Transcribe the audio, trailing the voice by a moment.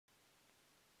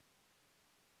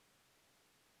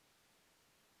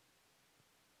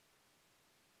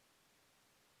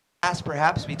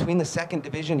Perhaps between the second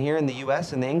division here in the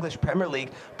U.S. and the English Premier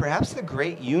League, perhaps the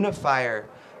great unifier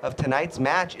of tonight's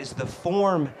match is the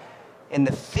form and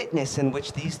the fitness in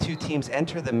which these two teams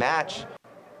enter the match.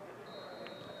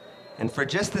 And for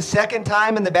just the second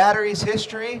time in the Battery's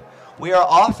history, we are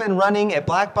off and running at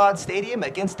Blackbaud Stadium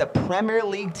against a Premier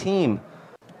League team.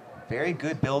 Very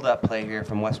good build-up play here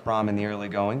from West Brom in the early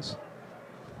goings.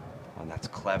 Oh, and that's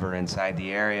clever inside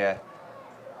the area.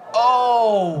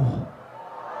 Oh!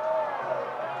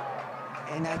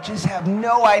 And I just have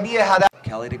no idea how that...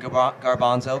 Kelly to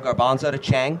Garbanzo, Garbanzo to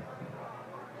Chang.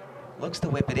 Looks to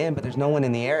whip it in, but there's no one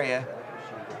in the area.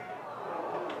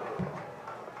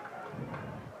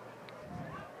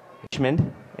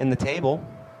 Richmond in the table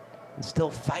and still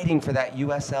fighting for that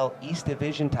USL East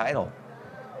Division title.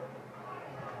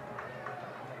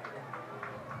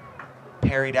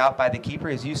 Parried out by the keeper,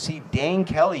 as you see Dane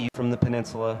Kelly from the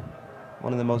peninsula,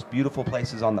 one of the most beautiful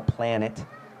places on the planet.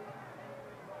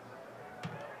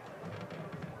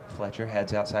 Fletcher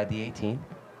heads outside the 18.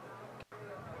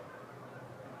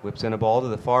 Whips in a ball to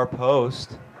the far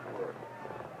post.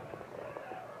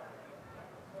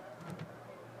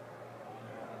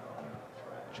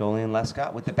 Jolien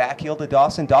Lescott with the back heel to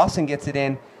Dawson. Dawson gets it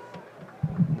in.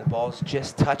 And the ball's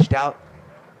just touched out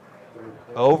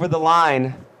over the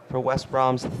line for West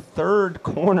Brom's third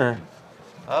corner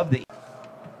of the...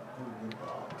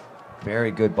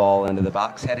 Very good ball into the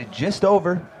box, headed just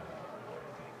over.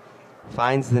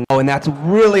 Finds the... Oh, and that's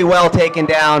really well taken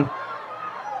down.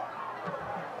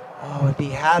 Oh, if he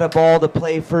had a ball to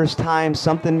play first time,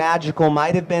 something magical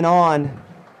might have been on.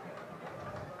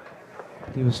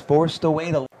 He was forced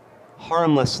away to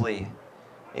harmlessly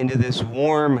into this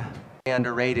warm,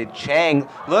 underrated. Chang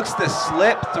looks to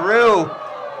slip through.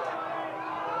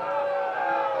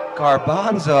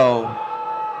 Garbanzo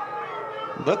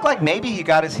looked like maybe he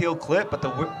got his heel clipped, but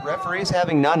the referee's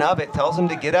having none of it. Tells him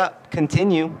to get up,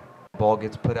 continue. Ball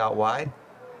gets put out wide.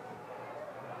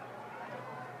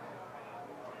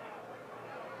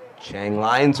 Chang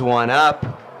lines one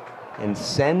up and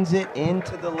sends it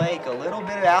into the lake. A little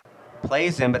bit out.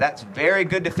 Plays him, but that's very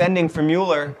good defending for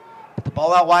Mueller. Put the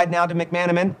ball out wide now to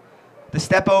McManaman. The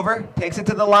step over, takes it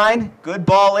to the line. Good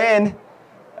ball in.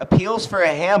 Appeals for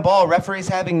a handball. Referee's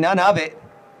having none of it.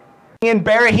 And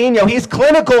Berahino, he's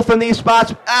clinical from these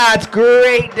spots. It's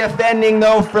great defending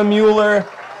though from Mueller.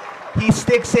 He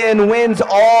sticks in, wins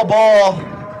all ball.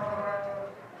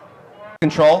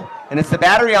 Control, and it's the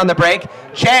Battery on the break.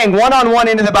 Chang one-on-one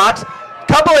into the box.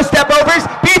 Couple of step overs,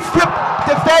 beats the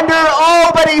defender,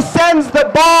 oh, but he sends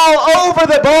the ball over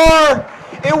the bar.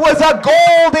 It was a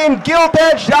golden,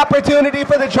 gilt-edged opportunity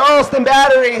for the Charleston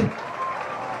Battery,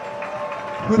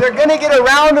 who they're gonna get a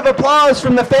round of applause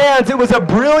from the fans. It was a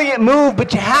brilliant move,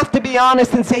 but you have to be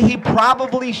honest and say he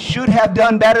probably should have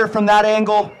done better from that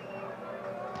angle.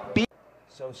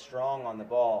 So strong on the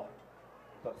ball,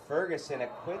 but Ferguson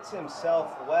acquits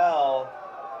himself well.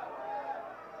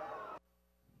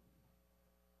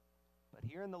 But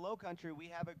here in the Low Country, we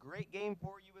have a great game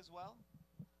for you as well.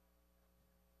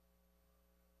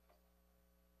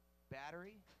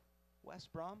 Battery,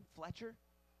 West Brom, Fletcher,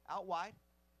 out wide.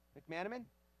 McManaman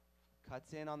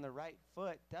cuts in on the right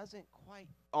foot, doesn't quite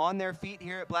on their feet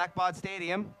here at Blackbaud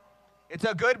Stadium. It's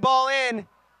a good ball in,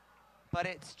 but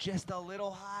it's just a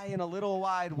little high and a little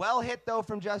wide. Well hit, though,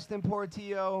 from Justin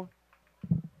Portillo.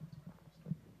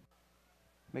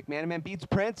 McManaman beats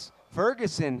Prince.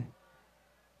 Ferguson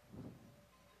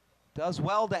does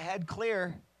well to head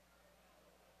clear,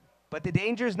 but the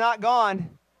danger's not gone.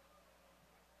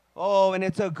 Oh, and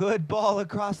it's a good ball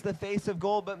across the face of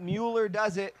goal, but Mueller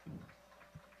does it.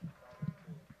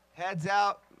 Heads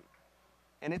out,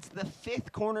 and it's the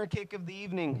 5th corner kick of the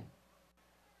evening.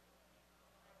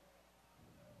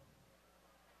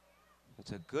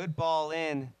 It's a good ball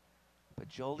in, but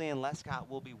Jolien Lescott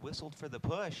will be whistled for the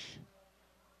push.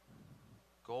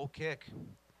 Goal kick.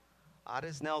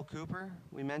 Adesnell Cooper,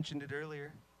 we mentioned it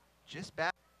earlier, just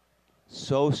back.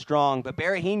 So strong, but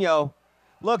Berahino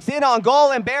looks in on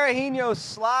goal, and Berahino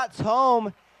slots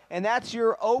home, and that's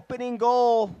your opening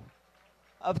goal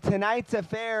of tonight's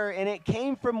affair, and it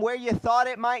came from where you thought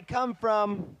it might come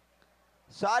from.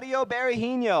 Saido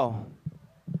Berahino,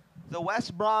 the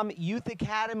West Brom Youth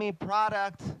Academy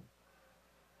product.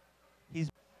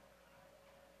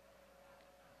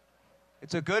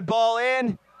 It's a good ball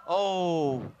in.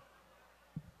 Oh,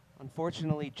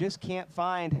 unfortunately, just can't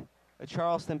find a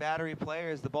Charleston Battery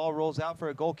player as the ball rolls out for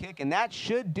a goal kick, and that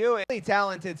should do it. Really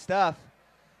talented stuff.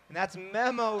 And that's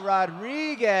Memo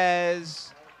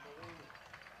Rodriguez.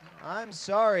 I'm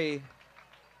sorry.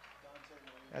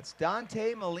 That's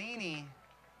Dante Malini.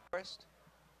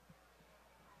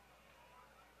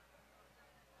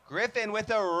 Griffin with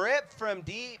a rip from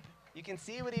deep. You can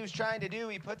see what he was trying to do.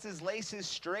 He puts his laces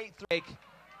straight through.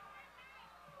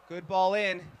 Good ball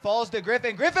in, falls to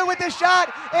Griffin. Griffin with the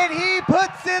shot, and he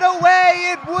puts it away.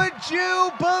 And would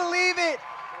you believe it?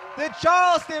 The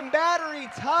Charleston Battery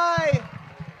tie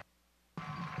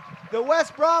the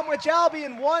West Bromwich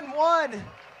Albion 1-1.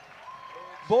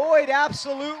 Boyd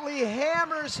absolutely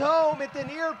hammers home at the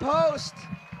near post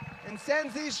and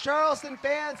sends these Charleston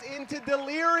fans into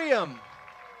delirium.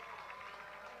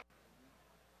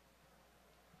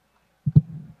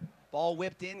 Ball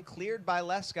whipped in, cleared by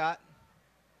Lescott.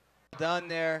 Done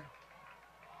there.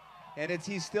 And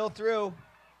he's still through.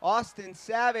 Austin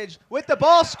Savage with the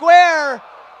ball square.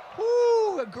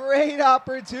 Woo, a great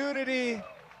opportunity.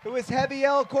 It was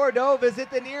Javier Cordova's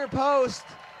at the near post.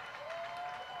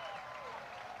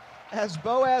 As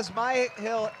Boaz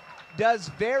Myhill does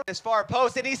very this far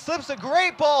post, and he slips a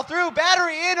great ball through.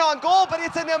 Battery in on goal, but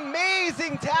it's an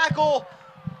amazing tackle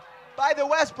by the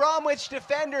West Bromwich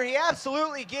defender. He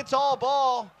absolutely gets all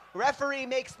ball. Referee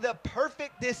makes the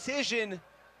perfect decision,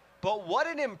 but what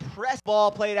an impressive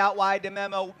ball played out wide to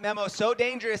Memo. Memo, so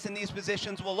dangerous in these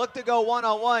positions, will look to go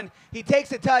one-on-one. He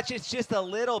takes a touch, it's just a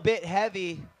little bit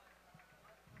heavy.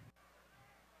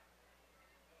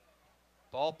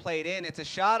 Ball played in, it's a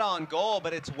shot on goal,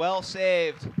 but it's well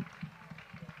saved.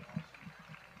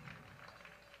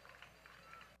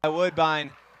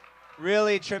 Woodbine,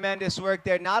 really tremendous work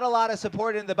there. Not a lot of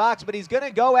support in the box, but he's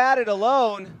gonna go at it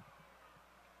alone.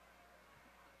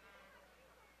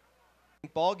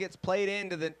 Ball gets played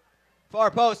into the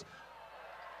far post.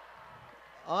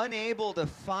 Unable to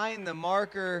find the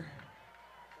marker.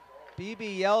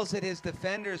 BB yells at his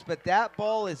defenders, but that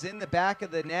ball is in the back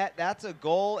of the net. That's a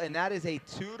goal, and that is a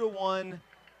 2-1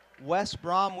 West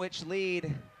Bromwich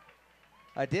lead.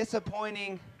 A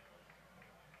disappointing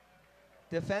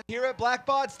defense here at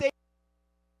Blackbaud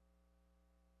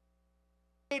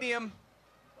Stadium.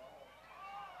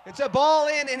 It's a ball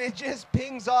in, and it just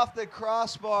pings off the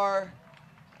crossbar.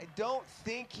 I don't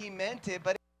think he meant it,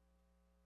 but